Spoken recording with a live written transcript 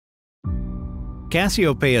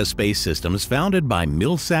Cassiopeia Space Systems, founded by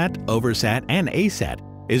Milsat, Oversat, and ASAT,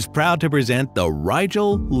 is proud to present the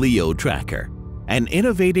RIGEL LEO tracker, an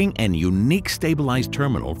innovating and unique stabilized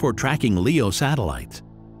terminal for tracking LEO satellites.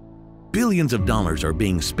 Billions of dollars are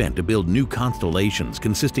being spent to build new constellations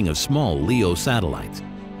consisting of small LEO satellites.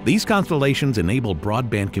 These constellations enable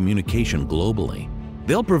broadband communication globally.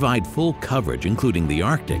 They'll provide full coverage, including the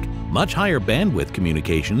Arctic, much higher bandwidth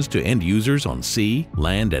communications to end users on sea,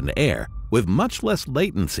 land, and air, with much less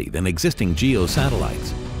latency than existing GEO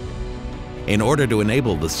satellites. In order to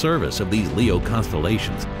enable the service of these LEO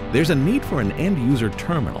constellations, there's a need for an end-user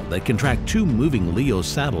terminal that can track two moving LEO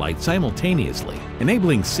satellites simultaneously,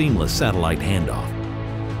 enabling seamless satellite handoff.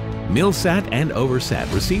 Milsat and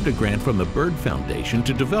Oversat received a grant from the Bird Foundation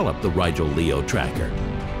to develop the RIGEL LEO tracker.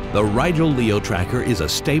 The RIGEL LEO tracker is a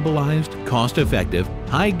stabilized, cost-effective,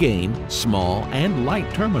 high-gain, small, and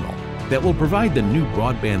light terminal that will provide the new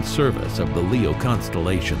broadband service of the LEO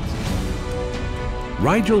constellations.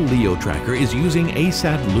 RIGEL LEO tracker is using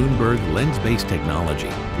ASAT Luneburg Lens-based technology,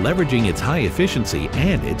 leveraging its high efficiency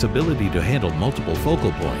and its ability to handle multiple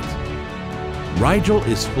focal points. RIGEL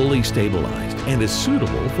is fully stabilized and is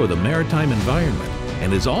suitable for the maritime environment,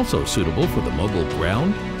 and is also suitable for the mobile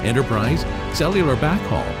ground, enterprise, cellular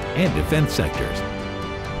backhaul, and defense sectors.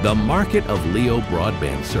 The market of LEO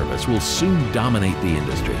broadband service will soon dominate the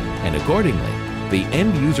industry, and accordingly, the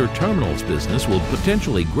end-user terminals business will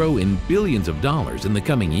potentially grow in billions of dollars in the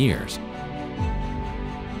coming years.